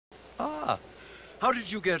How did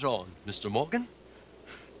you get on, Mr. Morgan?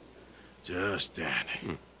 Just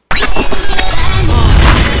Danny.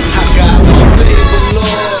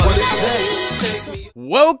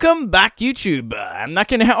 Welcome back, YouTube, and I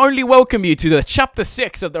can only welcome you to the Chapter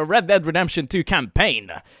 6 of the Red Dead Redemption 2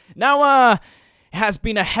 campaign. Now, it has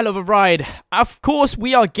been a hell of a ride. Of course,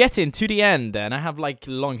 we are getting to the end, and I have, like,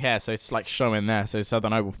 long hair, so it's, like, showing there, so I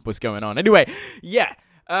don't know what's going on. Anyway, yeah,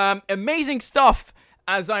 amazing stuff.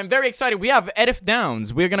 As I'm very excited, we have Edith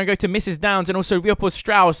Downes. We're going to go to Mrs. Downes and also Leopold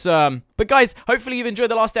Strauss. But guys, hopefully you've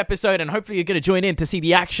enjoyed the last episode and hopefully you're going to join in to see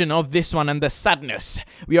the action of this one and the sadness.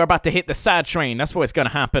 We are about to hit the sad train. That's what's going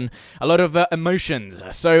to happen. A lot of emotions.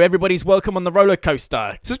 So everybody's welcome on the roller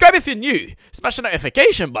coaster. Subscribe if you're new. Smash the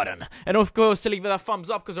notification button. And of course, leave that thumbs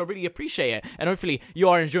up because I really appreciate it. And hopefully you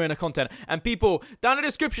are enjoying the content. And people, down in the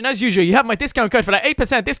description, as usual, you have my discount code for that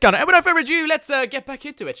 8% discount. And without further ado, let's get back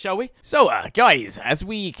into it, shall we? So, guys, as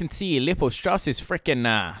we can see, Leopold Strauss is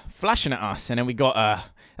freaking flashing at us, and then we got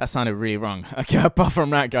that sounded really wrong. Okay, apart from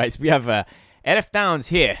that, guys, we have Edith Downes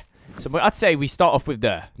here. So I'd say we start off with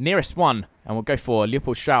the nearest one, and we'll go for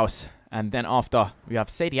Leopold Strauss, and then after we have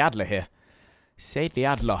Sadie Adler here. Sadie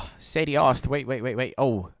Adler. Sadie asked, wait.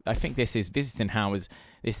 Oh, I think this is visiting hours.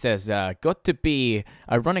 This says, got to be,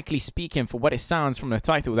 ironically speaking, for what it sounds from the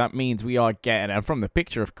title, that means we are getting, and from the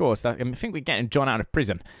picture, of course, I think we're getting John out of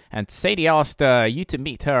prison. And Sadie asked you to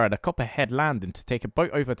meet her at a Copperhead Landing to take a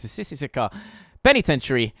boat over to Sissisaka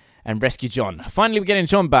Penitentiary and rescue John. Finally, we're getting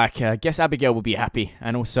John back. I guess Abigail will be happy,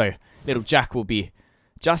 and also little Jack will be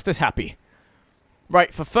just as happy.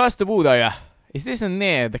 Right, for first of all, though, is this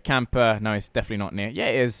near the camp? No, it's definitely not near. Yeah,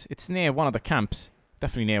 it is. It's near one of the camps.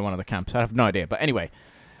 Definitely near one of the camps. I have no idea. But anyway,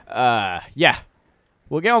 yeah.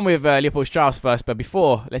 We'll get on with Leopold Strauss first. But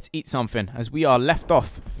before, let's eat something. As we are left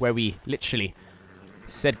off where we literally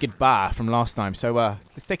said goodbye from last time. So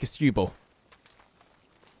let's take a stew bowl.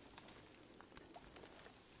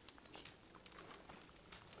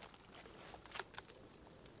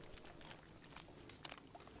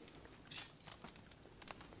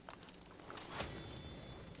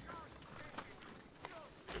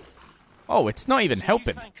 Oh, it's not even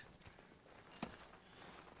helping.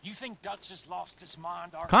 You think Dutch has lost his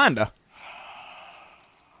mind? Kinda.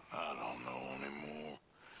 I don't know anymore.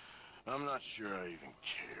 I'm not sure I even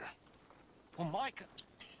care. Well,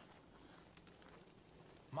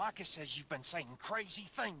 Micah says you've been saying crazy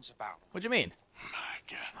things about him. What do you mean?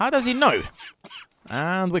 Micah. How does he know?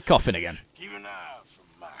 And we're coughing again. Keep an eye out for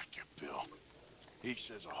Micah, Bill. He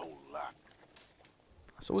says a whole lot.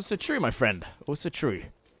 That's also true, my friend. Also true.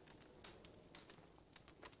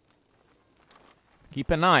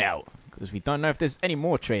 Keep an eye out, because we don't know if there's any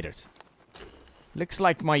more traders. Looks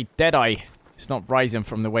like my Deadeye is not rising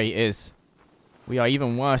from the way it is. We are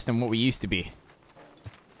even worse than what we used to be.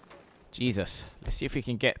 Jesus. Let's see if we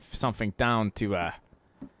can get something down to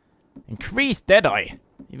increase Deadeye.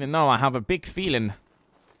 Even though I have a big feeling.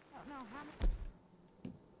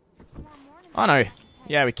 Oh no.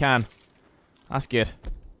 Yeah, we can. That's good.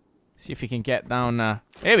 See if we can get down.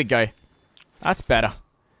 Here we go. That's better.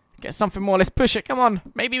 Get something more. Let's push it. Come on.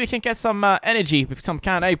 Maybe we can get some energy with some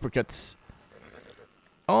canned apricots.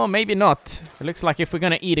 Or maybe not. It looks like if we're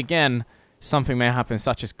going to eat again, something may happen,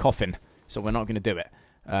 such as coughing. So we're not going to do it.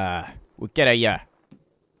 We'll get a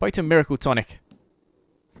Potent Miracle Tonic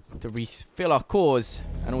to refill our cores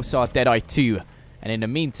and also our Deadeye 2. And in the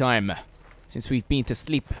meantime, since we've been to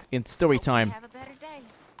sleep in story time,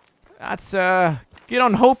 that's good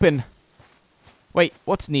on hoping. Wait,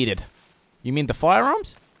 what's needed? You mean the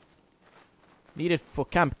firearms? Needed for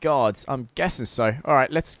camp guards. I'm guessing so. Alright,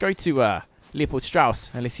 let's go to Leopold Strauss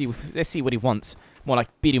and let's see what he wants. More like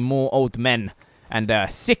beating more old men and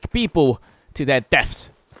sick people to their deaths.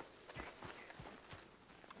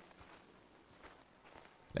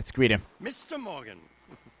 Let's greet him. Mr. Morgan.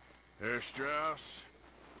 Herr Strauss.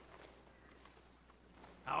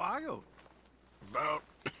 How are you? About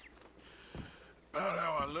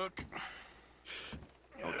how I look.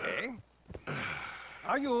 Okay.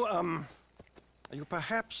 Are you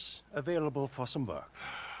perhaps available for some work?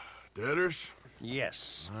 Debtors?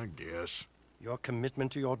 Yes. I guess. Your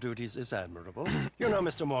commitment to your duties is admirable. You know,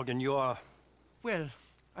 Mr. Morgan, you're... Well,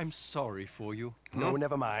 I'm sorry for you. No,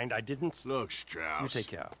 never mind. I didn't... Look, Strauss. You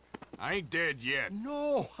take care. I ain't dead yet.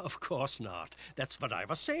 No, of course not. That's what I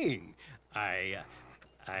was saying.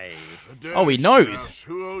 Oh, he knows. Strauss,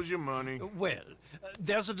 who owes you money? Well,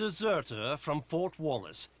 there's a deserter from Fort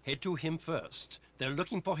Wallace. Head to him first. They're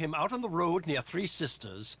looking for him out on the road near Three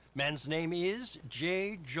Sisters. Man's name is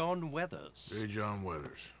J. John Weathers. J. John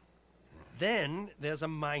Weathers. Then there's a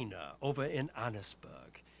miner over in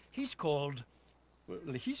Annesburg. He's called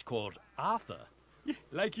Arthur.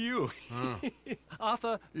 Like you.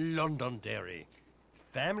 Arthur Londonderry.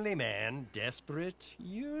 Family man, desperate.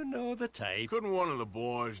 You know the type. Couldn't one of the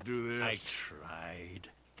boys do this? I tried.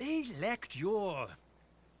 They lacked your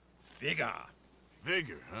vigor.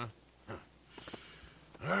 Vigor, huh?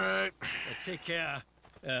 All right. Take care,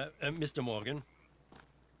 Mr. Morgan.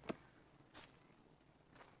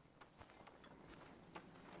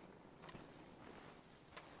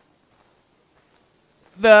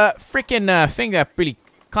 The freaking thing that really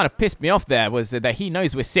kind of pissed me off there was that he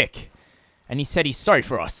knows we're sick. And he said he's sorry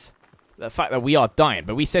for us. The fact that we are dying.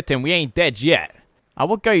 But we said to him, we ain't dead yet. I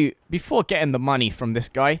will go, before getting the money from this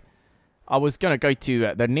guy, I was going to go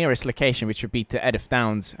to the nearest location, which would be to Edith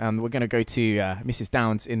Downes. And we're going to go to Mrs.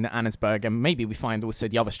 Downes in Annesburg. And maybe we find also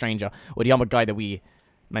the other stranger, or the other guy that we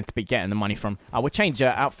meant to be getting the money from. I will change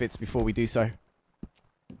outfits before we do so.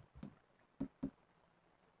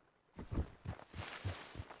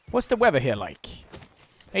 What's the weather here like?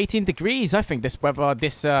 18 degrees. I think this weather,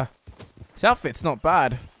 this outfit's not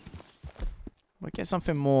bad. We'll get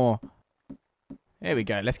something more. There we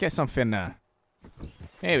go. Let's get something. There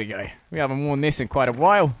we go. We haven't worn this in quite a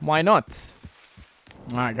while. Why not?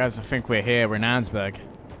 Alright, guys. I think we're here. We're in Annesburg.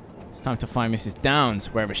 It's time to find Mrs. Downes,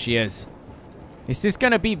 wherever she is. This is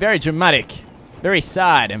going to be very dramatic. Very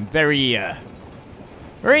sad and very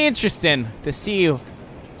interesting to see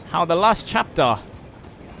how the last chapter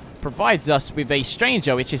provides us with a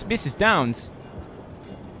stranger, which is Mrs. Downes.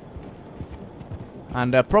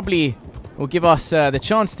 And probably will give us the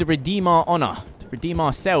chance to redeem our honor, to redeem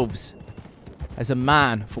ourselves as a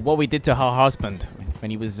man for what we did to her husband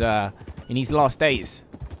when he was in his last days.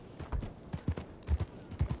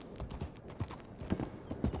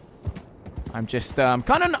 I'm just, I'm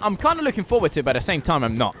kind of looking forward to it, but at the same time,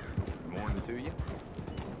 I'm not. Morning to you.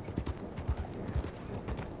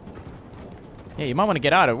 Yeah, you might want to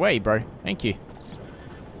get out of the way, bro. Thank you.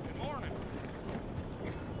 Good morning.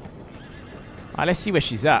 Alright, let's see where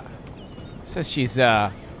she's at. It says she's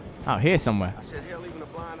out here somewhere. I said, hell, even a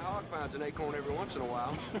blind hog finds an acorn every once in a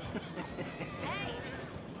while. Hey,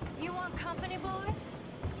 you want company, boys?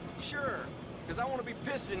 Sure, because I want to be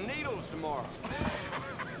pissing needles tomorrow.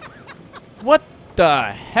 What the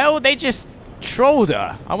hell? They just trolled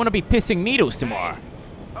her. I want to be pissing needles tomorrow.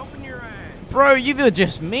 Open your eyes. Bro, you were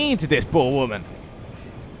just mean to this poor woman.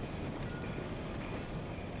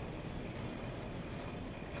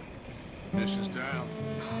 Mrs. Downes,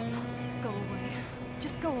 Go away.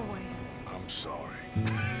 Just go away. I'm sorry.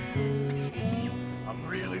 I'm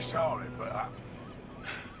really sorry, but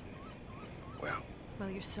Well,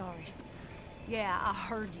 you're sorry. Yeah, I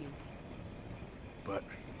heard you. But,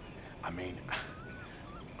 I mean,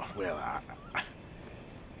 well,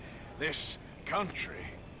 this country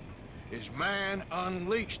is man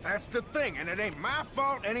unleashed. That's the thing, and it ain't my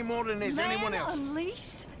fault any more than it's anyone Man else's.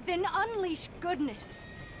 unleashed? Then unleash goodness.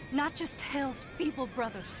 Not just hell's feeble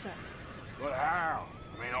brothers, sir. But how?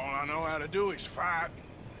 I mean, all I know how to do is fight,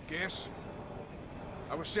 guess.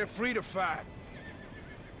 I was set free to fight.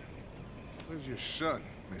 Where's your son,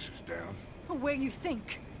 Mrs. Downes? Where you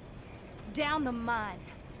think? Down the mine.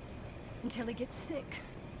 Until he gets sick.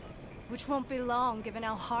 Which won't be long, given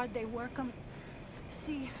how hard they work him.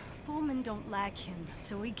 See, foremen don't like him,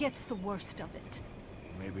 so he gets the worst of it.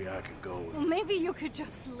 Maybe I could go with Well, maybe you could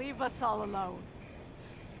just leave us all alone.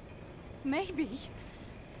 Maybe.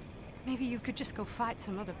 Maybe you could just go fight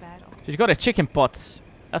some other battle. She's got a chicken pots.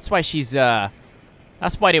 That's why she's,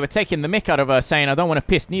 that's why they were taking the mick out of her, saying, I don't want to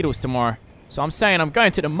piss needles tomorrow. So I'm saying I'm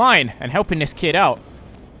going to the mine and helping this kid out.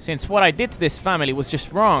 Since what I did to this family was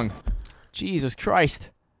just wrong. Jesus Christ.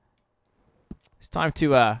 It's time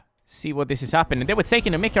to, see what this is happening. They were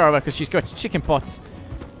taking the mick out of her because she's got chicken pots.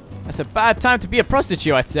 That's a bad time to be a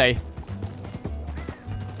prostitute, I'd say.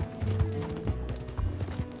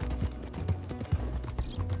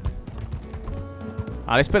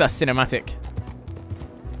 Ah, let's put that cinematic.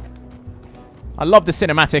 I love the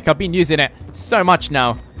cinematic. I've been using it so much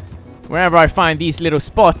now. Wherever I find these little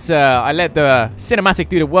spots, I let the cinematic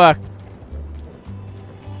do the work.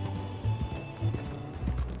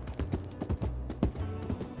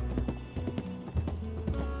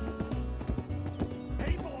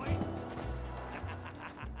 Hey, boy.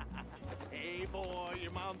 Hey, boy,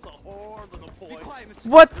 your mom's a whore, little boy. Be quiet, Mr.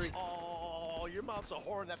 What? Jeffrey. Oh, your mom's a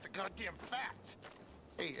whore, and that's a goddamn fact.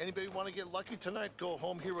 Hey, anybody want to get lucky tonight? Go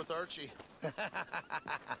home here with Archie.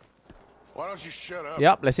 Why don't you shut up?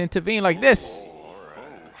 Yep, let's intervene like this.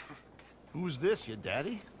 Who's this, your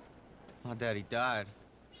daddy? My daddy died.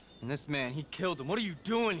 And this man, he killed him. What are you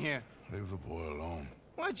doing here? Leave the boy alone.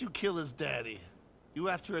 Why'd you kill his daddy? You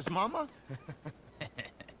after his mama?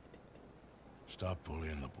 Stop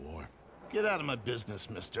bullying the boy. Get out of my business,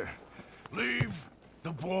 mister. Leave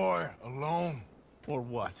the boy alone. Or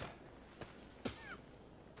what?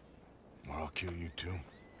 Or I'll kill you too.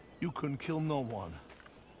 You couldn't kill no one.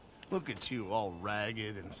 Look at you, all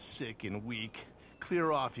ragged and sick and weak.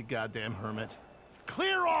 Clear off, you goddamn hermit.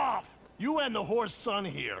 Clear off! You and the horse son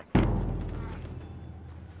here.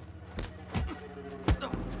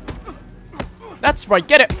 That's right,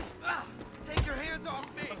 get it! Take your hands off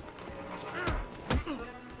me!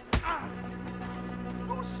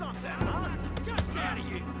 Do something, huh? Get out of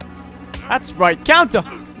here! That's right, counter!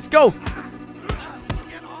 Let's go!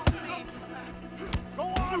 Get off me! Go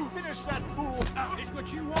on, finish that fool! Is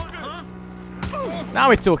what you want, huh? Now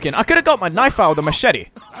we're talking. I could have got my knife out with the machete.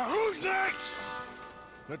 Now who's next?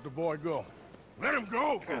 Let the boy go. Let him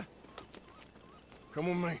go! Come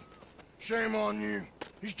with me. Shame on you.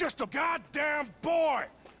 He's just a goddamn boy!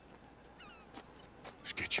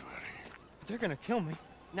 Let's get you out of here. They're gonna kill me.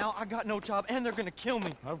 Now I got no job and they're gonna kill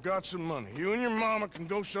me. I've got some money. You and your mama can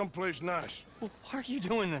go someplace nice. Well, why are you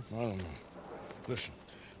doing this? I don't know. Listen,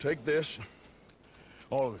 take this.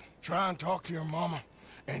 All of it. Try and talk to your mama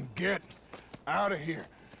and get out of here.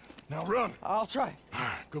 Now run. I'll try.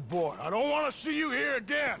 Good boy. I don't want to see you here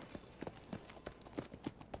again.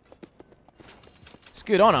 It's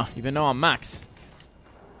good honor, even though I'm max.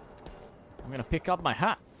 I'm gonna pick up my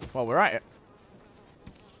hat while we're at it.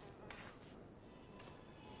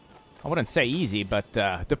 I wouldn't say easy, but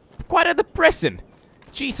quite a depressing.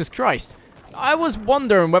 Jesus Christ. I was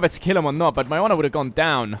wondering whether to kill him or not, but my honor would have gone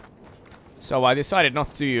down. So I decided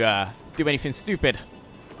not to do anything stupid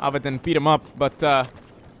other than beat him up, but that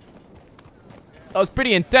was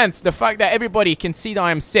pretty intense. The fact that everybody can see that I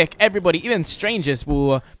am sick, everybody, even strangers,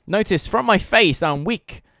 will notice from my face I'm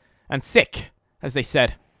weak and sick, as they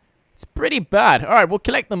said. It's pretty bad. Alright, we'll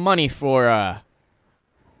collect the money for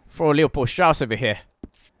Leopold Strauss over here.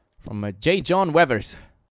 From J. John Weathers.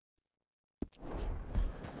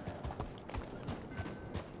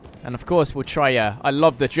 And of course, we'll try, I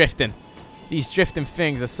love the drifting. These drifting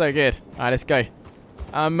things are so good. Alright, let's go.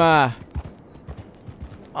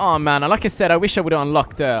 Oh man, like I said, I wish I would have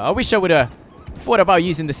unlocked, I wish I would have thought about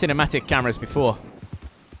using the cinematic cameras before.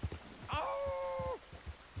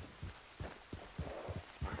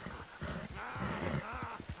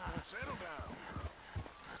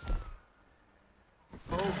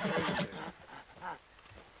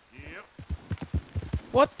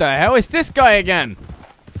 What the hell is this guy again?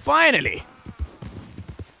 Finally!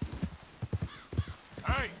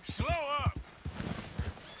 Hey, slow up!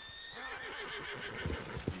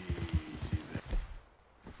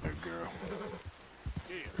 There, girl.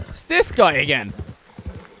 It's this guy again.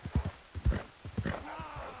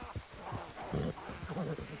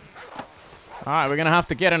 Alright, we're gonna have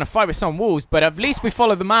to get in a fight with some wolves, but at least we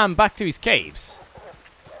follow the man back to his caves.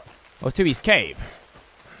 Or to his cave.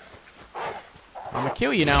 I'm gonna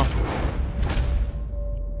kill you now.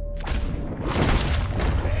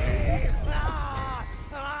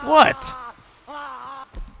 What?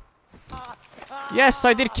 Yes,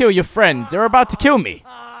 I did kill your friends. They're about to kill me.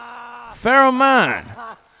 Pharaoh man.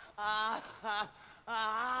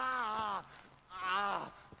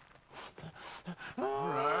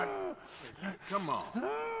 Alright. Come on.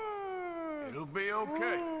 It'll be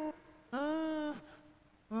okay.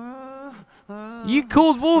 You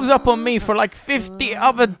called wolves up on me for like 50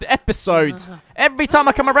 other episodes. Every time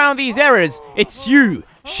I come around these areas, it's you,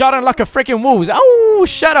 shouting like a freaking wolves. Oh,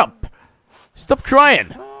 shut up. Stop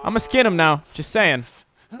crying. I'm gonna skin him now, just saying.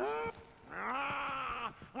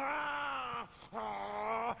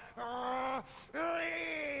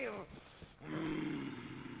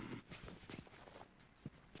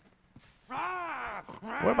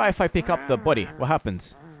 What about if I pick up the body? What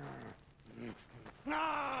happens?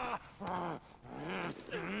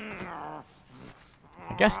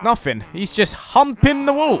 I guess nothing. He's just humping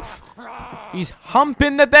the wolf. He's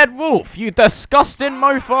humping the dead wolf. You disgusting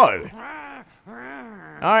mofo.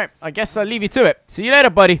 Alright, I guess I'll leave you to it. See you later,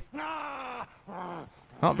 buddy.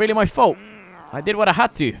 Not really my fault. I did what I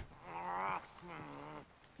had to.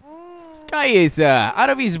 This guy is out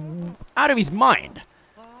of his mind.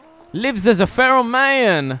 Lives as a feral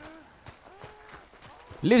man.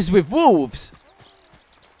 Lives with wolves.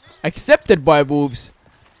 Accepted by wolves.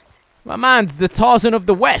 My man's the Tarzan of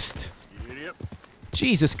the West.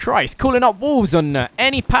 Jesus Christ, calling up wolves on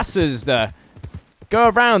any passers that go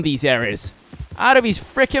around these areas. Out of his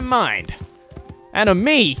freaking mind. And on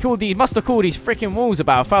me, he must have called these freaking wolves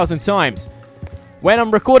about 1,000 times. When I'm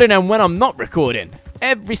recording and when I'm not recording.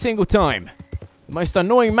 Every single time. The most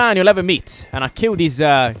annoying man you'll ever meet. And I killed his,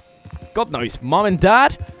 God knows, mom and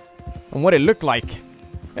dad. And what it looked like.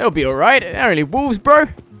 It'll be alright. They're only wolves, bro.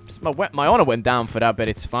 My honor went down for that, but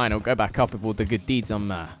it's fine. I'll go back up with all the good deeds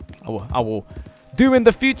I will do in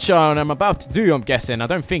the future, and I'm about to do, I'm guessing. I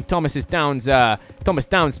don't think Thomas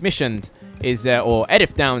Downes' missions is, or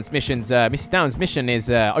Edith Downes' missions, Mrs. Downes' mission is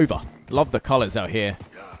over. Love the colors out here.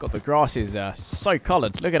 Got the grass is so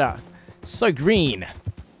colored. Look at that. So green.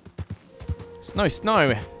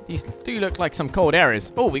 Snow. These do look like some cold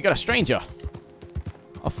areas. Oh, we got a stranger.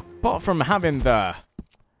 Apart from having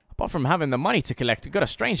the money to collect, we got a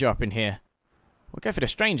stranger up in here. We'll go for the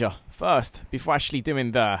stranger first before actually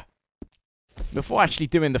doing the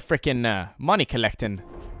frickin' money collecting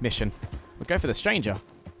mission. We'll go for the stranger.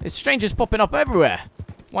 There's strangers popping up everywhere.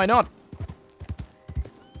 Why not?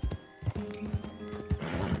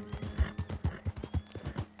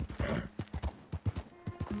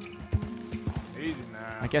 Easy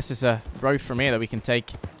now. I guess there's a road from here that we can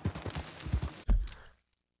take.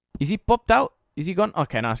 Is he popped out? Is he gone?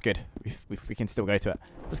 Okay, no, that's good. We can still go to it.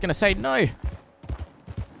 I was going to say no.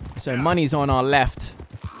 So money's on our left.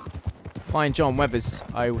 Find John Weathers.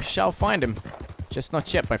 I shall find him. Just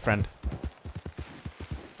not yet, my friend.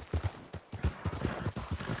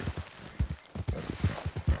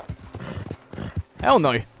 Hell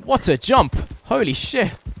no. What a jump. Holy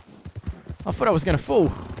shit. I thought I was going to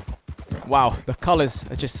fall. Wow, the colors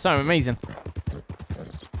are just so amazing.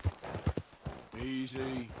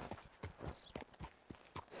 Easy.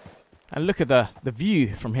 And look at the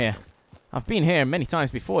view from here. I've been here many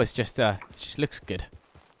times before. It just looks good.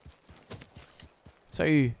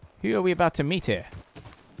 So, who are we about to meet here?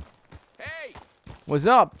 Hey! What's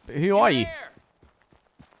up? Who are you? There.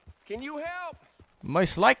 Can you help?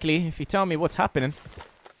 Most likely, if you tell me what's happening.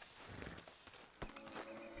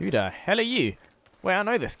 Who the hell are you? Wait, I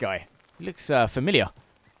know this guy. He looks familiar.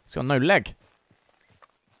 He's got no leg.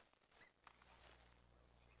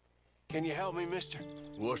 Can you help me, mister?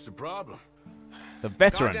 What's the problem? The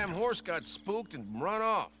veteran. Goddamn horse got spooked and run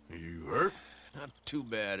off. Are you hurt? Not too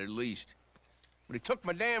bad, at least. But he took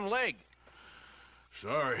my damn leg.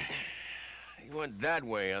 Sorry. He went that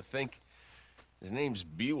way, I think. His name's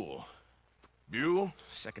Buell. Buell?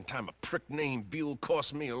 Second time a prick named Buell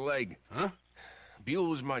cost me a leg. Huh? Buell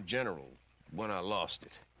was my general when I lost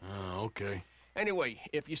it. Oh, okay. Anyway,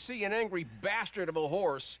 if you see an angry bastard of a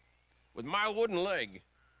horse with my wooden leg,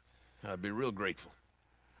 I'd be real grateful.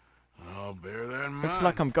 I'll bear that in mind. Looks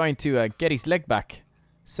like I'm going to get his leg back.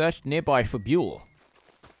 Search nearby for Buell.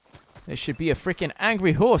 There should be a freaking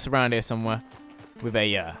angry horse around here somewhere. With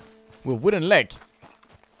a wooden leg.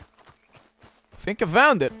 I think I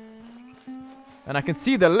found it. And I can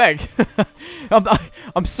see the leg.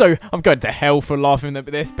 I'm going to hell for laughing at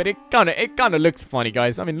this, but it kind of looks funny,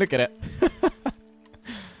 guys. I mean, look at it.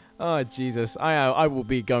 Oh Jesus, I will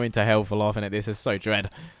be going to hell for laughing at this. It's so dread.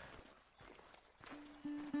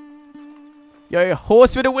 Yo,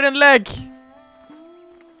 horse with a wooden leg.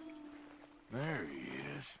 There he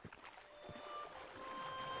is.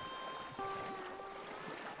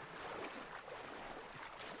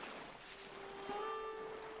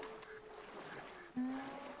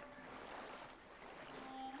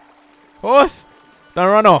 Horse, don't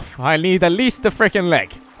run off. I need at least the freaking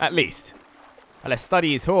leg. At least. Let's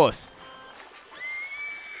study his horse.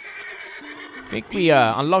 I think we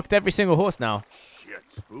unlocked every single horse now. Shit,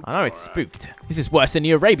 spooked. I know it's spooked. This is worse than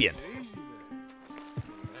the Arabian. Easy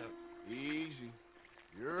there. Easy.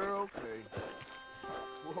 You're okay.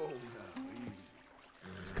 Whoa, now, easy.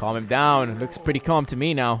 Let's calm him down. Looks pretty calm to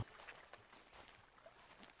me now.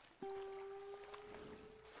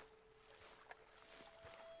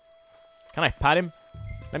 Can I pat him?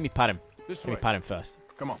 Let me pat him. This Let me way. pat him first.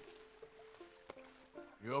 Come on.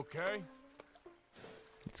 You okay?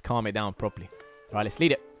 Let's calm it down properly. Alright, let's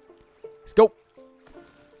lead it. Let's go.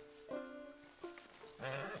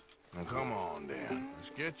 Now come on, Dan.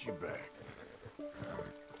 Let's get you back.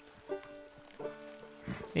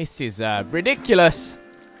 This is ridiculous,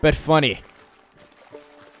 but funny.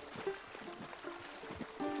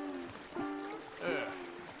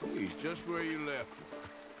 He's just where you left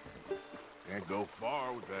him. Can't go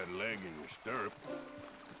far with that leg in your stirrup.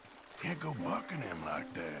 Can't go bucking him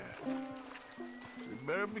like that. So you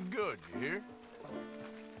better be good, you hear?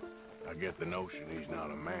 I get the notion he's not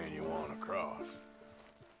a man you want to cross.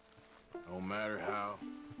 No matter how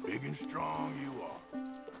big and strong you are.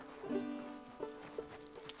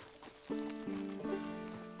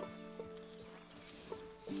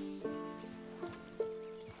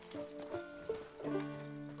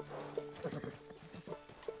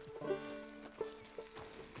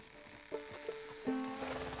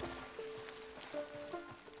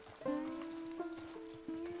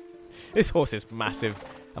 This horse is massive,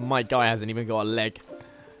 and my guy hasn't even got a leg.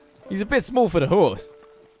 He's a bit small for the horse.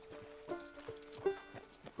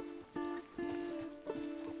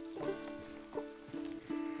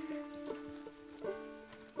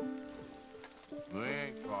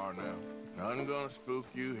 won't spook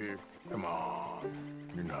you here. Come on.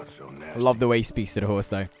 You're not so nasty. I love the way he speaks to the horse,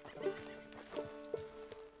 though.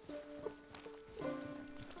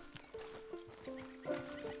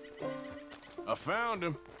 I found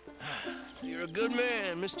him. You're a good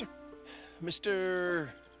man, Mr.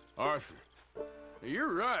 Arthur.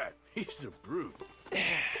 You're right. He's a brute.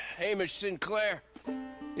 Hamish Sinclair.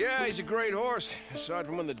 Yeah, he's a great horse, aside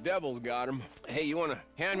from when the devil got him. Hey, you want to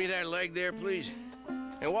hand me that leg there, please?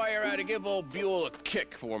 And while you're at it, give old Buell a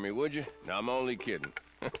kick for me, would you? No, I'm only kidding.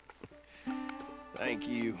 Thank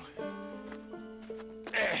you.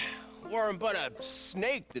 Weren't but a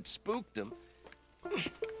snake that spooked him.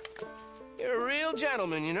 You're a real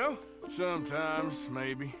gentleman, you know? Sometimes,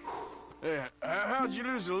 maybe. Yeah, how'd you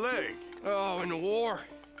lose a leg? Oh, in the war.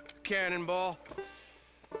 Cannonball.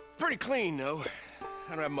 Pretty clean, though.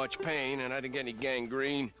 I don't have much pain, and I didn't get any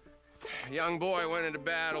gangrene. A young boy went into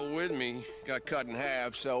battle with me, got cut in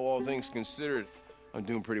half, so all things considered, I'm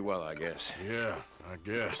doing pretty well, I guess. Yeah, I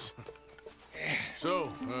guess.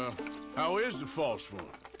 So, how is the false one?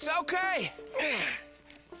 It's okay.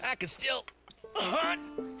 I can still hunt,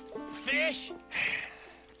 fish,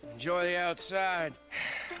 enjoy the outside.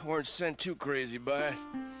 Weren't sent too crazy by it.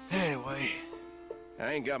 Anyway,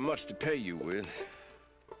 I ain't got much to pay you with.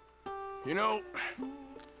 You know,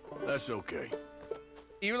 that's okay.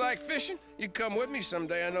 You like fishing? You come with me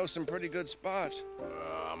someday. I know some pretty good spots.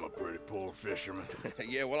 I'm a pretty poor fisherman.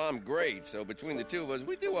 Yeah, well, I'm great, so between the two of us,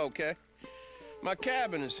 we do okay. My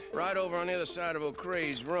cabin is right over on the other side of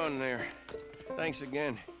O'Creagh's Run there. Thanks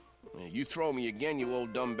again. You throw me again, you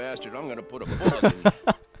old dumb bastard, I'm gonna put a bullet in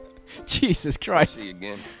you. Jesus Christ. See you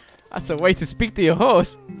again. That's a way to speak to your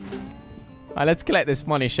horse. Alright, let's collect this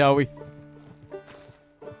money, shall we?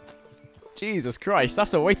 Jesus Christ,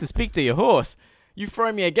 that's a way to speak to your horse. You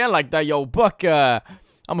throw me again like that, you old buck, I'm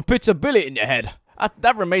gonna put a bullet in your head.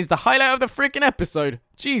 That remains the highlight of the freaking episode.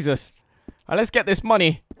 Jesus. Alright, let's get this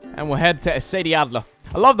money, and we'll head to Sadie Adler.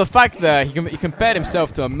 I love the fact that he compared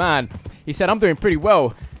himself to a man. He said, I'm doing pretty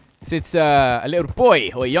well since a little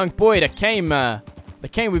boy, or a young boy that came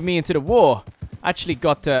with me into the war. Actually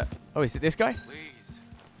got, oh, is it this guy? Please.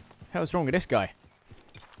 Hell's wrong with this guy?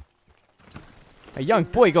 A young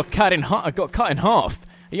boy got cut in half.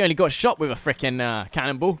 He only got shot with a frickin'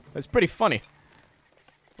 cannonball. It's pretty funny.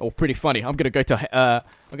 Oh, pretty funny. I'm gonna go to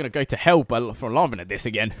hell for laughing at this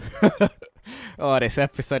again. Oh, this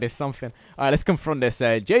episode is something. All right, let's confront this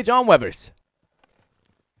J. John Weathers.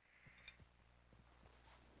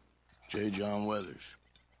 J. John Weathers.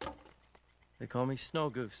 They call me Snow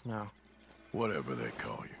Goose now. Whatever they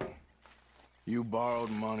call you. You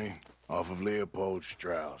borrowed money off of Leopold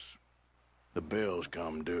Strauss. The bill's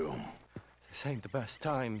come due. This ain't the best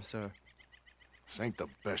time, sir. This ain't the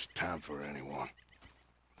best time for anyone.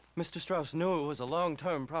 Mr. Strauss knew it was a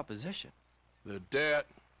long-term proposition. The debt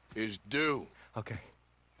is due. Okay.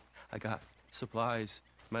 I got supplies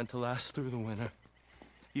meant to last through the winter.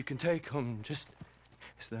 You can take them. Just,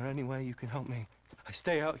 is there any way you can help me? I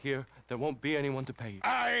stay out here, there won't be anyone to pay you.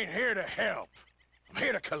 I ain't here to help. I'm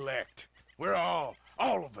here to collect. We're all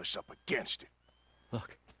of us up against it.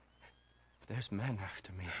 Look, there's men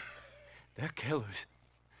after me. They're killers.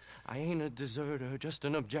 I ain't a deserter, just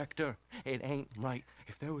an objector. It ain't right.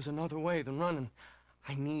 If there was another way than running,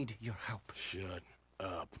 I need your help. Shut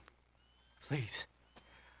up. Please.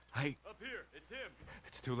 Up here, it's him.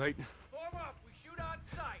 It's too late. Form up, we shoot on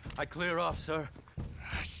sight. I clear off, sir.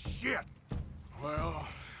 Shit. Well,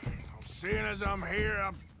 seeing as I'm here,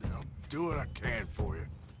 I'll do what I can for you.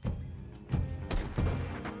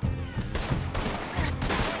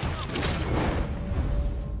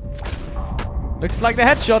 Looks like the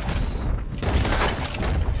headshots.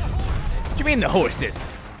 What do you mean the horses?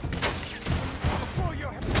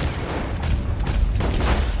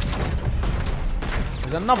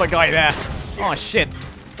 There's another guy there. Oh shit.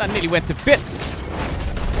 That nearly went to bits.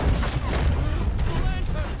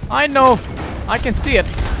 I know. I can see it.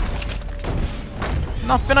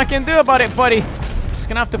 Nothing I can do about it, buddy. Just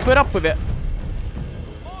gonna have to put up with it.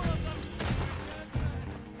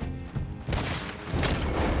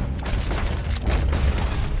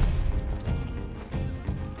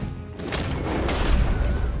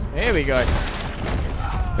 Here we go.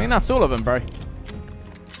 I think that's all of them, bro.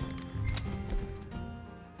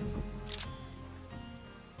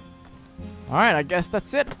 Alright, I guess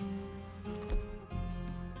that's it.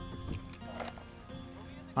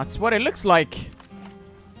 That's what it looks like.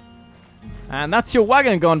 And that's your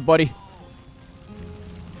wagon gone, buddy.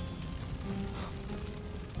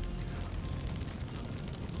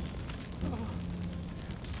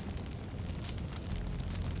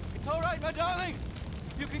 It's all right, my darling.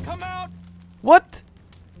 You can come out. What?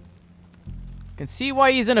 can see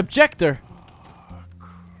why he's an objector. Oh,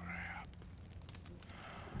 crap.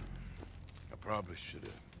 I probably should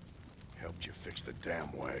have helped you fix the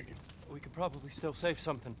damn wagon. We could probably still save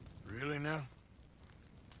something. Really now?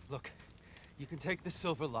 Look, you can take this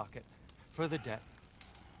silver locket for the debt.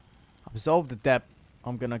 Absolve the debt.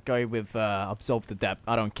 I'm gonna go with absolve the debt.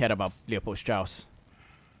 I don't care about Leopold Strauss.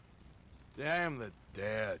 Damn the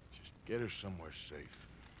dad. Just get her somewhere safe.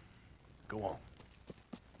 Go on.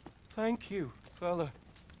 Thank you, fella.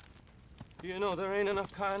 You know, there ain't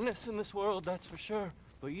enough kindness in this world, that's for sure.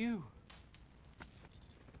 But you...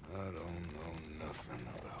 I don't know nothing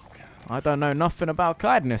about kindness. I don't know nothing about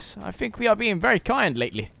kindness. I think we are being very kind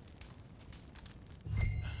lately.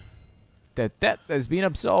 The debt has been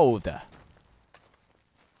absolved.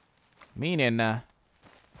 Meaning,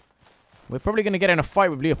 we're probably going to get in a fight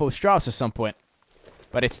with Leopold Strauss at some point.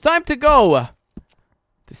 But it's time to go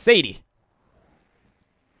to Sadie.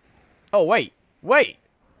 Oh, wait. Wait.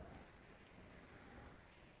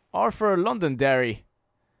 Arthur Londonderry.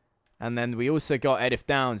 And then we also got Edith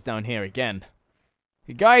Downes down here again.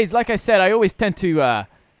 Guys, like I said, I always tend to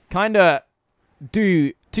kind of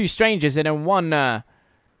do 2 strangers and then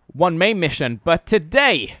one main mission. But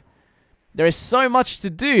today, there is so much to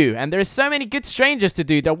do, and there is so many good strangers to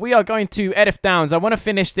do that we are going to Edith Downes. I want to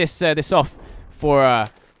finish this this off for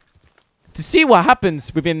to see what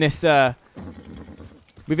happens within this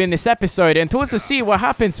episode, and to also see what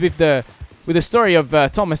happens with the story of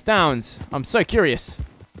Thomas Downes. I'm so curious.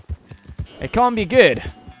 It can't be good,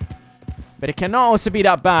 but it cannot also be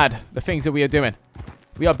that bad. The things that we are doing,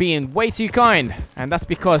 we are being way too kind, and that's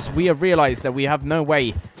because we have realized that we have no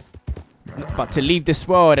way but to leave this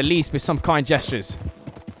world at least with some kind gestures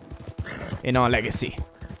in our legacy.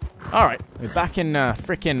 Alright, we're back in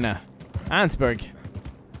frickin' Ansburg.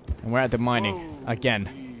 And we're at the mining again.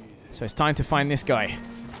 So it's time to find this guy.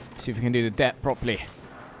 See if we can do the debt properly.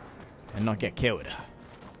 And not get killed.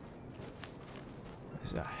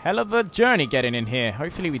 It's a hell of a journey getting in here.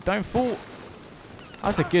 Hopefully we don't fall.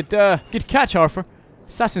 That's a good good catch, Arthur.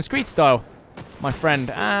 Assassin's Creed style, my friend.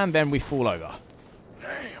 And then we fall over.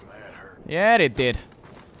 Yeah, it did.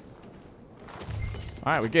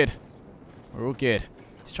 Alright, we're good. We're all good.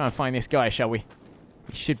 Let's try and find this guy, shall we?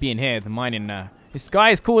 He should be in here, the mining. This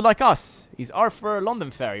guy is called like us. He's Arthur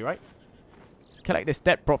Londonderry, right? Let's collect this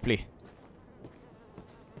debt properly.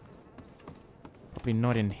 Probably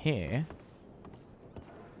not in here.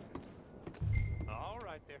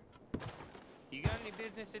 Alright there. You got any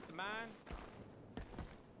business at the mine?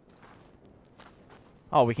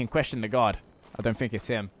 Oh, we can question the guard. I don't think it's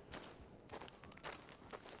him.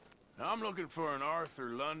 I'm looking for an Arthur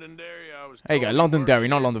Londonderry. There you go, Londonderry,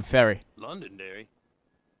 not Londonderry. Londonderry?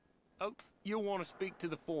 Oh, you'll want to speak to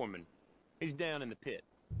the foreman. He's down in the pit.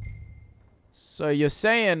 So you're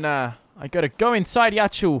saying I gotta go inside the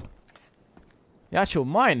actual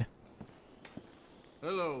mine?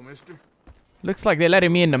 Hello, mister. Looks like they're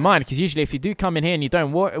letting me in the mine, because usually if you do come in here and you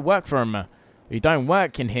don't work for them, you don't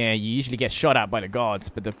work in here, you usually get shot at by the guards.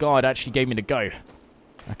 But the guard actually gave me the go.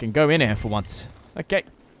 I can go in here for once. Okay.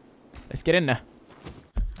 Let's get in there.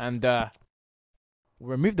 And we'll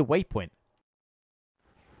remove the waypoint,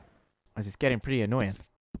 as it's getting pretty annoying.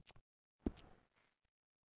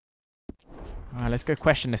 Alright, let's go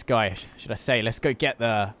question this guy. Should I say, let's go get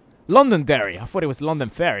the Londonderry. I thought it was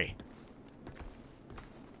Londonderry.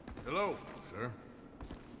 Hello, sir.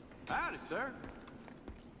 Howdy, sir.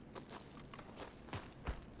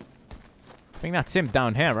 I think that's him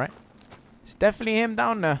down here, right? It's definitely him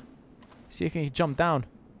down there. See if he can jump down.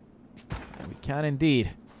 And we can indeed.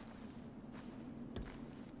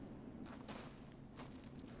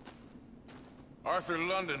 Arthur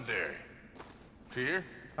Londonderry. Here?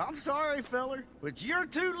 I'm sorry, feller, but you're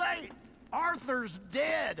too late. Arthur's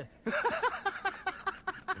dead.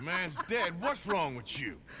 The man's dead. What's wrong with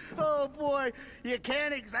you? Oh, boy. You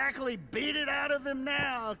can't exactly beat it out of him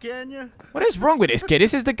now, can you? What is wrong with this kid?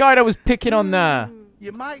 This is the guy that was picking on the...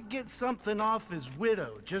 You might get something off his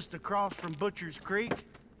widow just across from Butcher's Creek,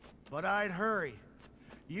 but I'd hurry.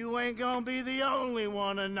 You ain't gonna be the only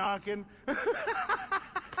one a-knocking.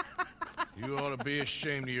 You ought to be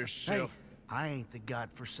ashamed of yourself. Hey, I ain't the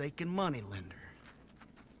godforsaken moneylender.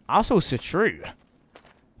 That's also true.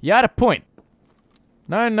 You had a point.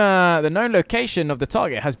 The known location of the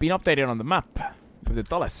target has been updated on the map with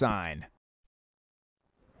the $sign.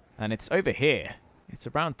 And it's over here. It's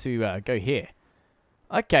around to go here.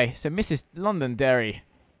 Okay, so Mrs. Londonderry.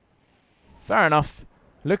 Fair enough.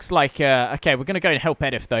 Looks like, okay, we're going to go and help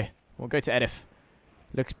Edith, though. We'll go to Edith.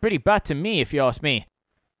 Looks pretty bad to me, if you ask me.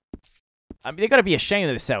 I mean, they got to be ashamed of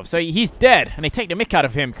themselves. So he's dead, and they take the mick out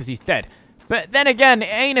of him because he's dead. But then again, it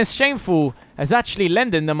ain't as shameful as actually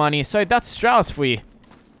lending the money, so that's Strauss for you.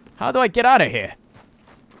 How do I get out of here?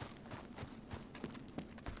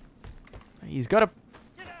 He's got a...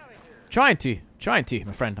 Trying to,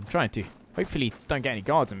 my friend. I'm trying to. Hopefully, don't get any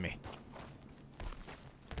guards on me.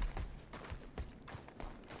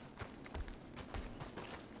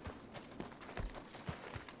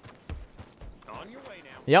 On your way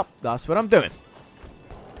now. Yep, that's what I'm doing.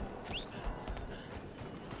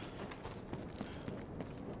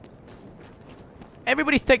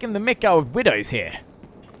 Everybody's taking the mick out of widows here.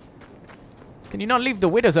 Can you not leave the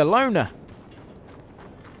widows alone?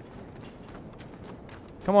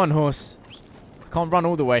 Come on, horse. Can't run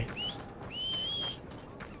all the way.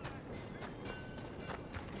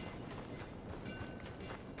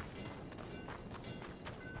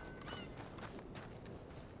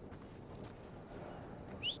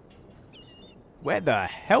 Where the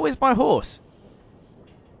hell is my horse?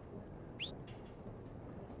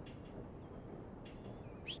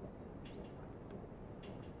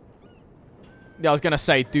 Yeah, I was gonna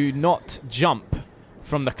say, do not jump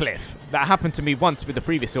from the cliff. That happened to me once with the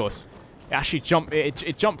previous horse. It actually jumped.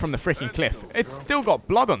 It jumped from the freaking cliff. It's still got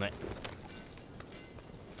blood on it.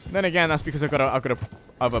 Then again, that's because I've got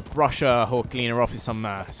to brush her or clean her off with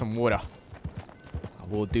some water. I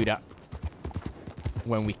will do that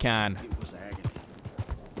when we can. It was agony.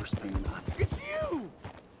 Worst pain in life. It's you,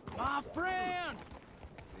 my friend.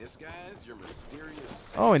 This guy's your mysterious...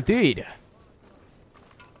 Oh, indeed.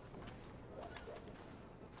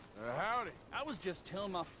 Howdy. I was just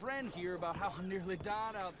telling my friend here about how I nearly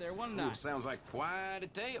died out there one night. Sounds like quite a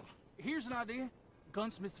tale. Here's an idea.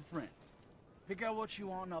 Gunsmith's a friend. Pick out what you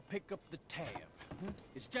want and I'll pick up the tab.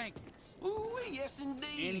 It's Jenkins. Ooh, yes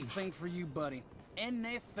indeed. Anything for you, buddy.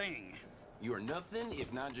 Anything. You are nothing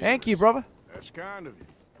if not generous. Thank you, brother. That's kind of you.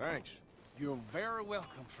 Thanks. You're very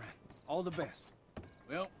welcome, friend. All the best.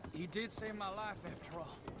 Well, he did save my life after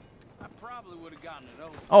all. I probably would have gotten it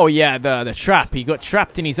over. Oh yeah, the trap. He got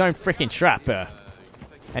trapped in his own freaking trap.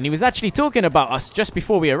 And he was actually talking about us just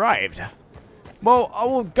before we arrived. Well, I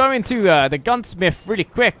will go into the gunsmith really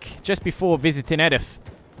quick, just before visiting Edith.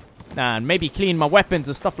 And maybe clean my weapons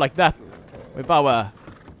and stuff like that. With our...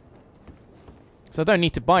 So I don't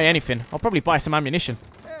need to buy anything. I'll probably buy some ammunition.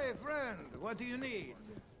 Hey, friend, what do you need?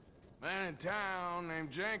 Man in town named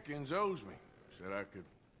Jenkins owes me. Said I could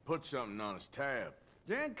put something on his tab.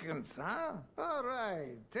 Jenkins, huh? All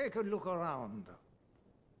right, take a look around.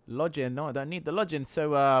 Lodging? No, I don't need the lodging, so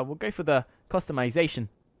we'll go for the customization.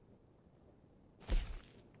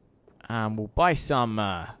 And we'll buy some...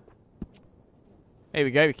 There we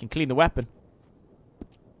go, we can clean the weapon.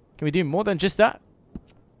 Can we do more than just that?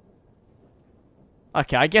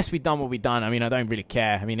 Okay, I guess we've done what we've done. I mean, I don't really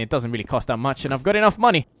care. I mean, it doesn't really cost that much, and I've got enough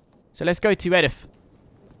money. So let's go to Edith.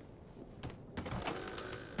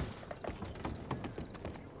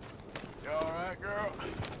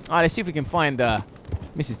 Alright, let's see if we can find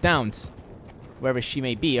Mrs. Downes. Wherever she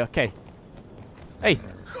may be. Okay. Hey,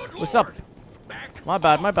 what's up? My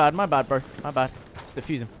bad, bro. My bad. Let's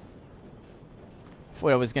defuse him.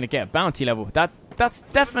 Thought I was going to get a bounty level. That's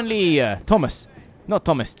definitely Thomas. Not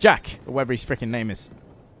Thomas. Jack. Or whatever his freaking name is.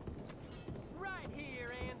 Right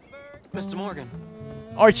here, Mr. Morgan.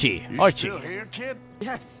 Archie. You still here, kid?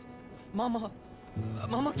 Yes. Mama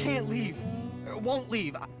can't leave. Won't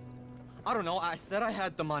leave. I don't know. I said I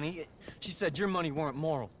had the money. She said your money weren't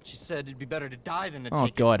moral. She said it'd be better to die than to take it.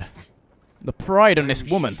 Oh, God. The pride on this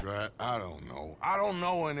Maybe woman. she's right. I don't know. I don't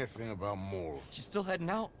know anything about morals. She's still heading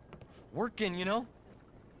out. Working, you know?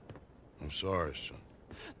 I'm sorry, son.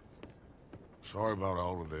 Sorry about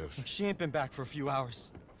all of this. She ain't been back for a few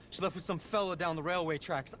hours. She left with some fella down the railway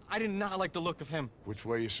tracks. I did not like the look of him. Which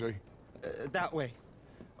way you say? That way.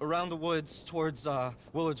 Around the woods towards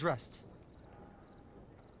Willard's Rest.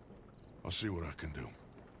 I'll see what I can do.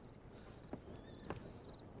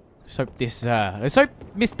 Let's hope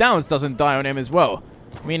Miss Downes doesn't die on him as well.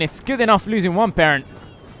 I mean, it's good enough losing one parent.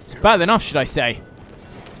 It's bad enough, should I say.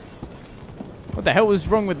 What the hell was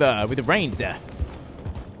wrong with the reins there?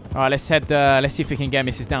 Alright, let's head, let's see if we can get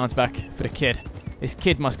Mrs. Downes back for the kid. This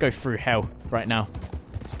kid must go through hell right now.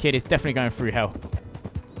 This kid is definitely going through hell.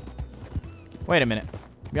 Wait a minute.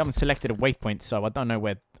 We haven't selected a waypoint, so I don't know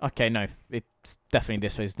where... Okay, no. It's definitely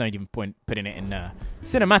this way. There's no even point putting it in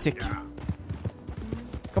cinematic.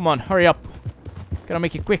 Come on, hurry up. Gotta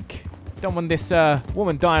make it quick. Don't want this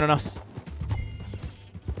woman dying on us.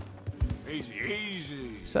 Easy,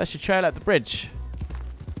 easy. Search the trail at the bridge.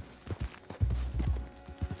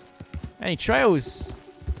 Any trails?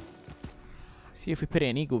 See if we put it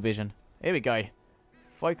in eagle vision. Here we go.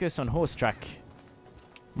 Focus on horse track.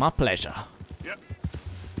 My pleasure. Yep.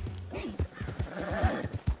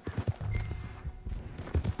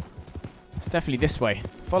 It's definitely this way.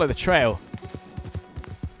 Follow the trail.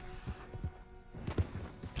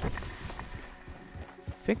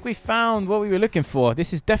 I think we found what we were looking for.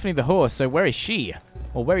 This is definitely the horse, so where is she?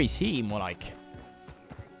 Or where is he, more like?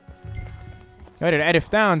 Go to Edith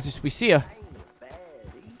Downes, we see her.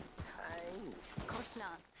 Of course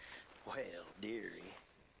not. Well, dearie.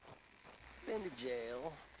 Been to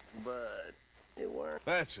jail, but it weren't.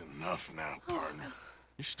 That's enough now, partner.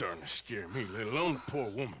 You're starting to scare me, let alone the poor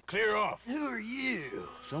woman. Clear off. Who are you?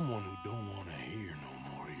 Someone who don't want to hear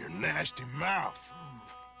no more of your nasty mouth.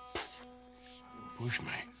 Push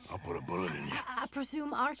me. I'll put a bullet in you. I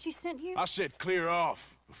presume Archie sent you? I said clear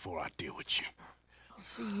off before I deal with you. I'll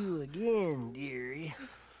see you again, dearie.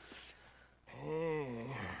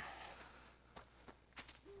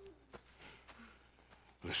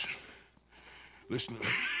 Listen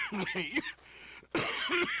to me.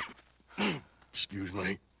 Excuse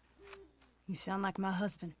me. You sound like my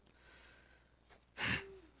husband.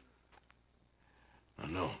 I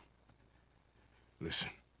know. Listen,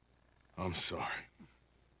 I'm sorry.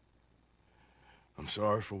 I'm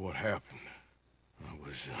sorry for what happened. I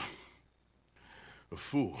was a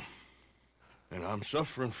fool. And I'm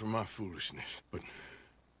suffering for my foolishness. But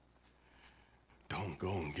don't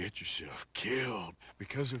go and get yourself killed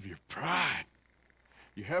because of your pride.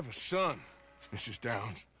 You have a son, Mrs.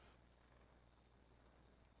 Downes.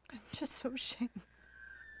 I'm just so ashamed.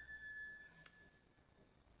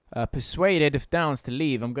 Persuade Edith Downes to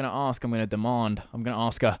leave. I'm going to demand. I'm going to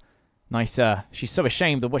ask her. Nice, she's so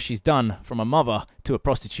ashamed of what she's done from a mother to a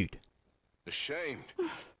prostitute. Ashamed?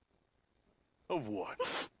 Of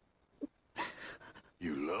what?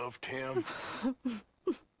 You loved him?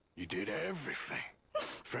 You did everything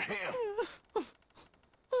for him.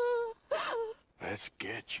 Let's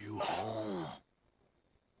get you home.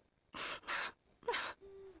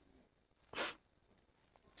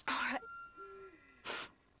 All right.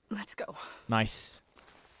 Let's go. Nice.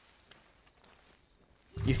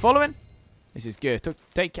 You following? This is good.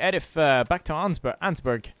 Take Edith back to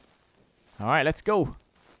Ansberg. Alright, let's go.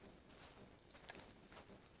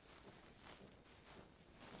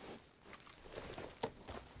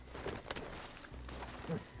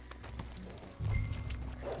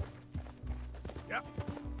 Yep.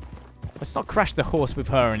 Let's not crash the horse with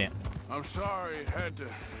her in it. I'm sorry it had to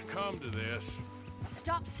come to this.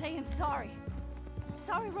 Stop saying sorry.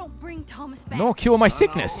 Sorry won't bring Thomas back. Nor cure my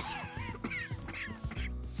sickness.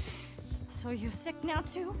 So you're sick now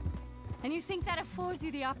too? And you think that affords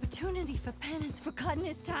you the opportunity for penance for cutting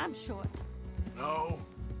his time short? No,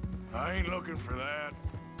 I ain't looking for that.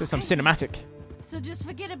 Do some cinematic. So just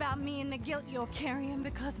forget about me and the guilt you're carrying,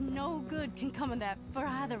 because no good can come of that for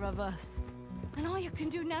either of us. And all you can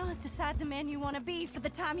do now is decide the man you want to be for the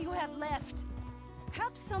time you have left.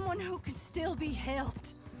 Help someone who can still be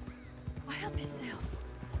helped. Or help yourself.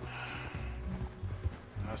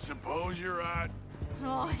 I suppose you're right.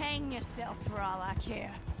 Oh, hang yourself for all I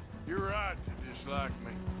care. You're right to dislike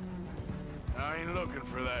me. I ain't looking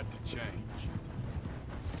for that to change.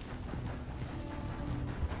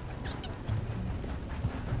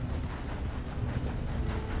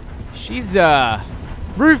 She's,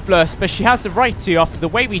 ruthless, but she has the right to after the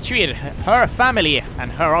way we treated her family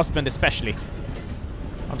and her husband especially.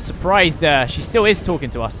 I'm surprised she still is talking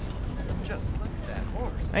to us. Just look at that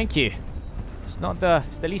horse. Thank you. It's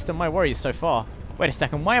the least of my worries so far. Wait a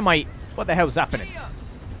second, why am I... What the hell's happening?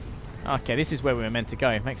 Okay, this is where we were meant to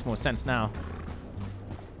go. Makes more sense now.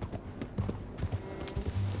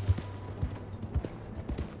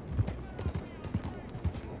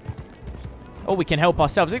 Oh, we can help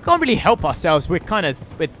ourselves. We can't really help ourselves. We're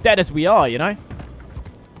dead as we are, you know?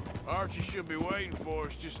 Archie should be waiting for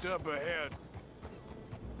us just up ahead.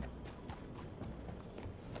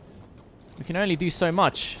 We can only do so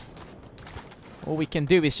much. All we can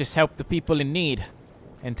do is just help the people in need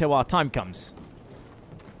until our time comes.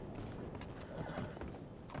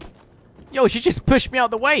 Yo, she just pushed me out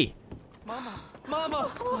the way. Mama!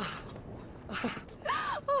 Mama! Oh,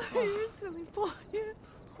 you silly boy.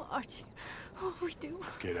 Oh, Archie, oh, we do.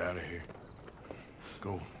 Get out of here.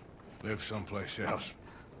 Go live someplace else.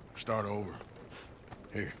 Start over.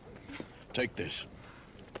 Here, take this.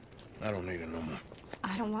 I don't need it no more.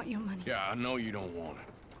 I don't want your money. Yeah, I know you don't want it.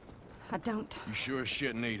 I don't. You sure as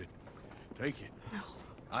shit need it. Take it. No.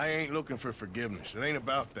 I ain't looking for forgiveness. It ain't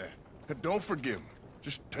about that. But don't forgive me.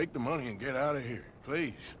 Just take the money and get out of here,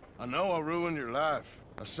 please. I know I ruined your life.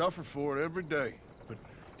 I suffer for it every day. But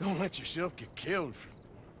don't let yourself get killed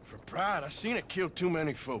for pride. I seen it kill too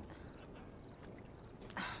many folk.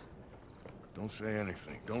 Don't say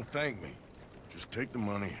anything. Don't thank me. Just take the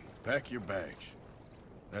money and Pack your bags.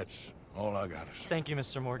 That's all I gotta say. Thank you,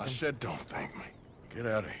 Mr. Morgan. I said don't thank me. Get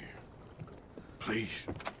out of here. Please.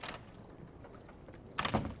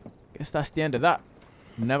 Guess that's the end of that.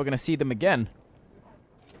 I'm never gonna see them again.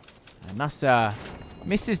 And that's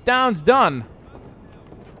Mrs. Downes done.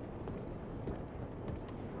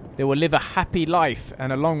 They will live a happy life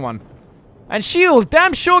and a long one. And she'll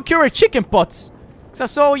damn sure cure her chicken pots. Cause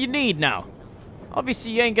that's all you need now.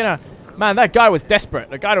 Obviously you ain't gonna... Man, that guy was desperate.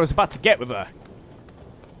 The guy that was about to get with her.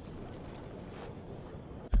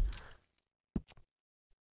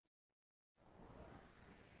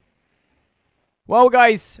 Well,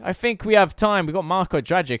 guys, I think we have time. We got Marco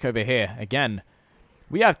Dragic over here again.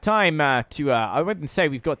 We have time to... I wouldn't say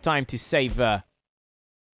we've got time to save...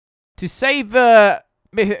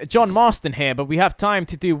 John Marston here, but we have time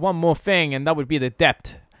to do one more thing, and that would be the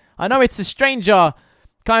Dept. I know it's a stranger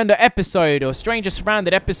kind of episode, or stranger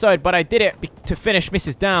surrounded episode, but I did it to finish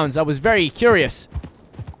Mrs. Downes. I was very curious.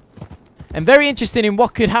 And very interested in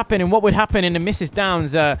what could happen and what would happen in the Mrs.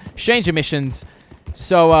 Downes stranger missions.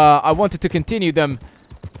 So I wanted to continue them,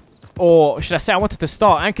 or should I say I wanted to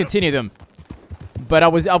start and continue them. But I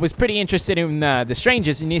was pretty interested in the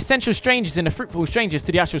strangers, in the essential strangers and the fruitful strangers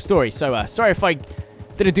to the actual story. So sorry if I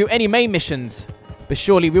didn't do any main missions, but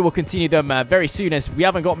surely we will continue them very soon, as we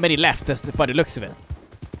haven't got many left by the looks of it.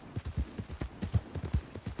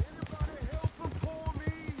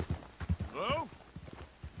 Hello?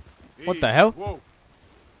 What the hell? Whoa.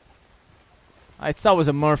 I thought it was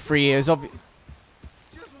a Murphy. It was obvious.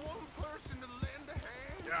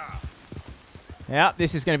 Yeah,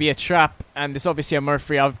 this is going to be a trap, and this is obviously a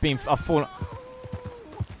Murphy. I've fallen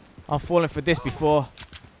for this before.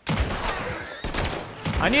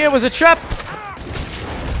 I knew it was a trap.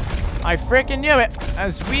 I freaking knew it,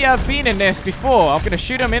 as we have been in this before. I'm going to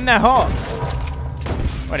shoot him in the heart,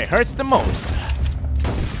 where it hurts the most.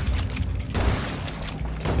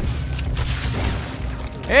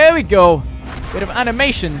 Here we go. Bit of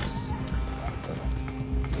animations.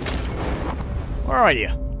 Where are you?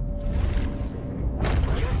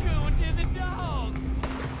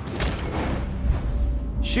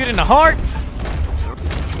 Shoot in the heart.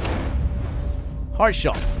 Heart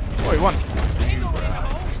shot. What do you want?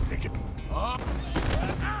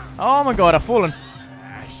 Oh my god, I've fallen.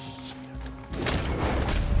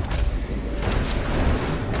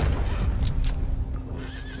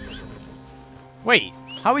 Wait,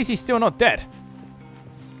 how is he still not dead?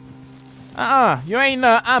 You ain't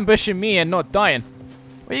ambushing me and not dying.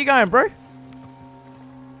 Where you going, bro?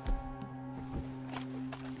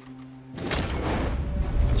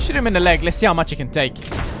 Shoot him in the leg. Let's see how much he can take.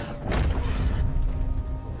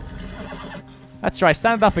 That's right.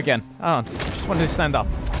 Stand up again. Oh, just wanted to stand up.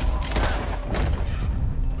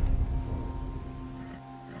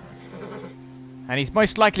 And he's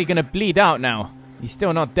most likely going to bleed out now. He's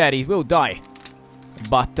still not dead. He will die.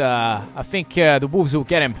 But I think the wolves will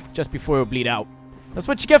get him just before he'll bleed out. That's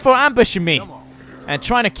what you get for ambushing me and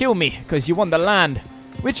trying to kill me because you want the land,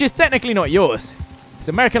 which is technically not yours. This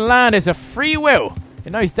American land is a free will.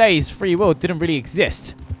 In those days, free will didn't really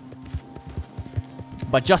exist.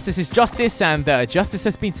 But justice is justice, and justice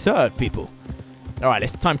has been served, people. Alright,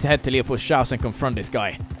 it's time to head to Leopoldstrasse and confront this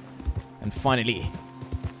guy. And finally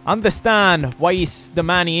understand why he's the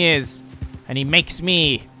man he is. And he makes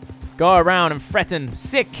me go around and threaten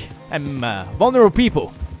sick and vulnerable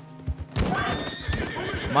people.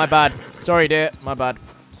 My bad. Sorry, dear. My bad.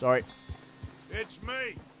 Sorry. It's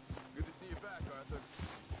me. Good to see you back, Arthur.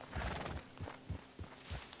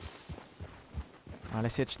 Alright,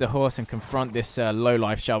 let's hitch the horse and confront this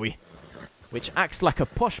lowlife, shall we? Which acts like a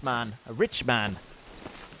posh man, a rich man.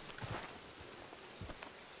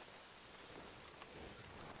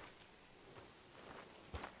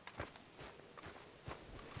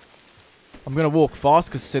 I'm gonna walk fast,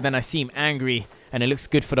 because so then I seem angry, and it looks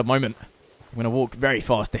good for the moment. I'm gonna walk very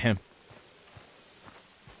fast to him.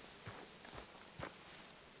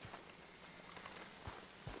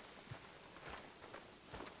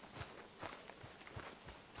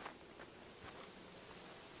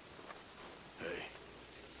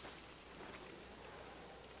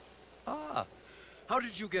 How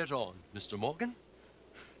did you get on, Mr. Morgan?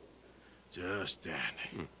 Just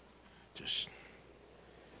dandy. Just...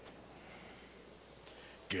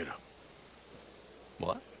 get up.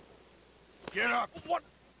 What? Get up!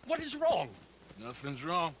 What is wrong? Nothing's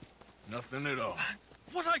wrong. Nothing at all.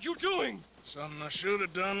 What are you doing? Something I should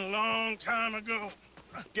have done a long time ago.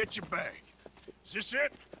 Get your bag. Is this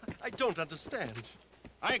it? I don't understand.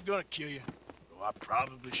 I ain't gonna kill you, though I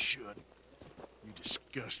probably should. You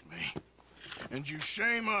disgust me. And you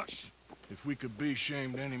shame us. If we could be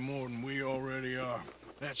shamed any more than we already are.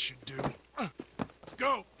 That should do.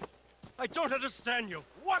 Go! I don't understand you.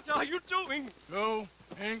 What are you doing? Go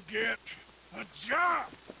and get a job!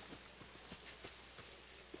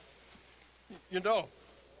 You know,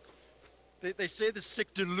 they say the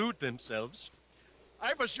sick delude themselves.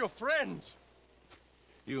 I was your friend.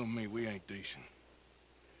 You and me, we ain't decent.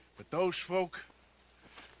 But those folk,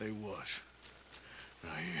 they was.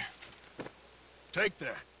 Now here, take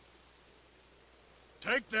that.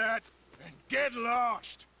 Take that and get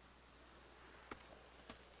lost.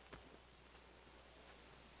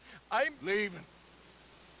 I'm leaving.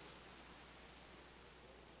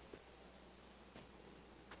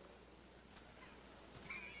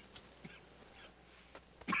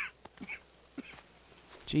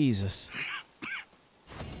 Jesus.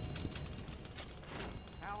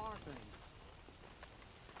 How are things?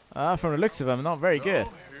 From the looks of them, not very good.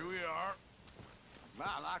 Here we are.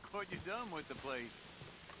 I like what you done with the place.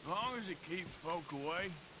 As long as it keeps folk away,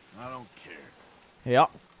 I don't care. Yeah.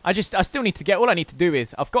 I still need to get, all I need to do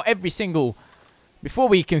is, I've got every single, before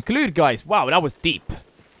we conclude, guys. Wow, that was deep.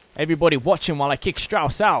 Everybody watching while I kick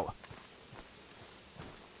Strauss out.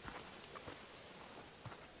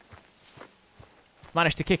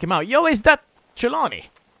 Managed to kick him out. Yo, is that Trelawney?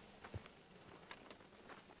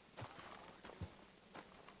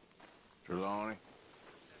 Trelawney?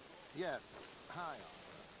 Yes. Hi.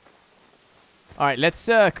 Alright, let's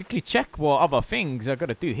quickly check what other things I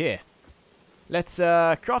gotta do here. Let's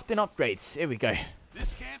crafting upgrades. Here we go.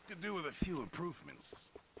 This camp could do with a few improvements.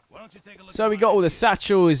 Why don't you take a look? So we got all the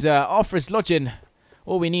satchels, Arthur's lodging.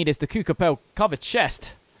 All we need is the Kukapel covered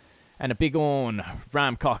chest and a big on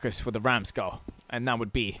ram carcass for the ram skull. And that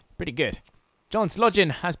would be pretty good. John's lodging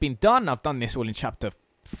has been done. I've done this all in chapter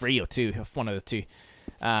 3 or 2, one of the two.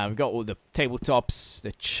 We've got all the tabletops.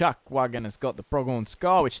 The chuck wagon has got the Progon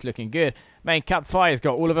Scar, which is looking good. Main campfire's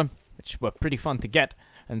got all of them, which were pretty fun to get.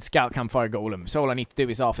 And scout campfire got all of them. So all I need to do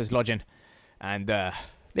is Arthur's lodging. And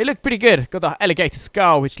they look pretty good. Got the alligator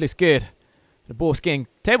skull, which looks good. The boar skin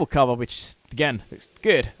table cover, which again looks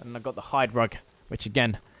good. And I've got the hide rug, which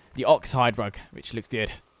again, the ox hide rug, which looks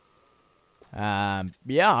good. Yeah,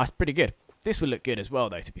 that's pretty good. This will look good as well,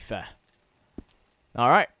 though, to be fair.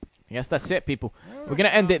 Alright. I guess that's it, people. We're going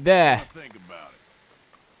to end it there.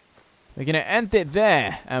 We're going to end it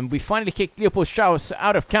there. And we finally kicked Leopold Strauss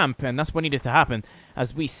out of camp. And that's what needed to happen.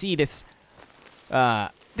 As we see this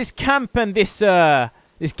this camp and this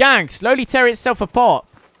gang slowly tear itself apart.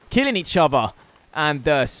 Killing each other.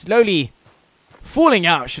 And slowly falling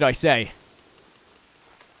out, should I say.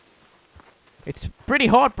 It's pretty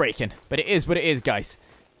heartbreaking, but it is what it is, guys.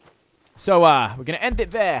 So, we're going to end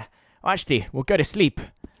it there. Actually, we'll go to sleep.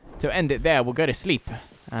 To end it there, we'll go to sleep.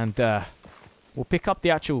 And, we'll pick up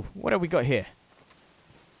the actual... What have we got here?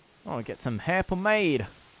 Oh, we get some hair pomade.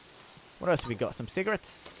 What else have we got? Some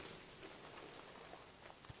cigarettes?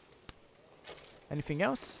 Anything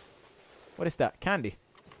else? What is that? Candy.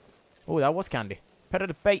 Oh, that was candy.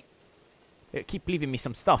 Predator bait. They keep leaving me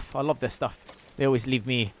some stuff. I love their stuff. They always leave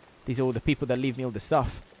me... These are all the people that leave me all the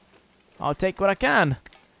stuff. I'll take what I can.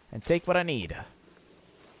 And take what I need.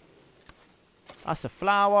 That's a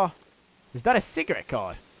flower. Is that a cigarette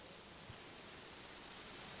card?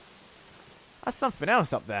 That's something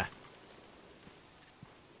else up there.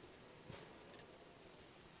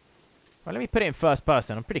 Well, let me put it in first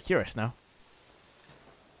person. I'm pretty curious now.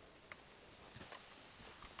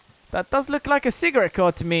 That does look like a cigarette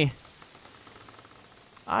card to me.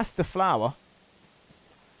 That's the flower.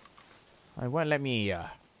 It won't let me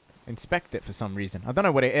inspect it for some reason. I don't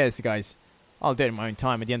know what it is, guys. I'll do it in my own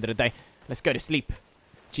time at the end of the day. Let's go to sleep.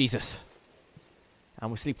 Jesus. And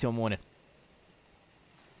we'll sleep till morning.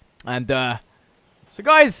 And, so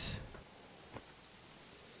guys.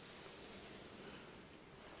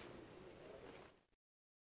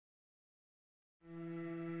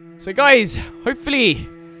 So guys, hopefully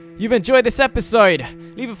you've enjoyed this episode.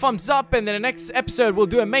 Leave a thumbs up and in the next episode we'll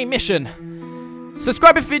do a main mission.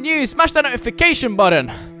 Subscribe if you're new, smash that notification button.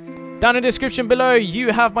 Down in the description below,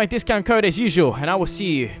 you have my discount code as usual, and I will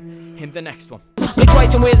see you in the next one. Think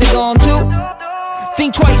twice and where's it gone to?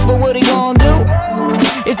 Think twice, but what it gonna do?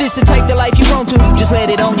 If this the type of life you want to, just let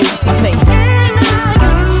it on you. I say.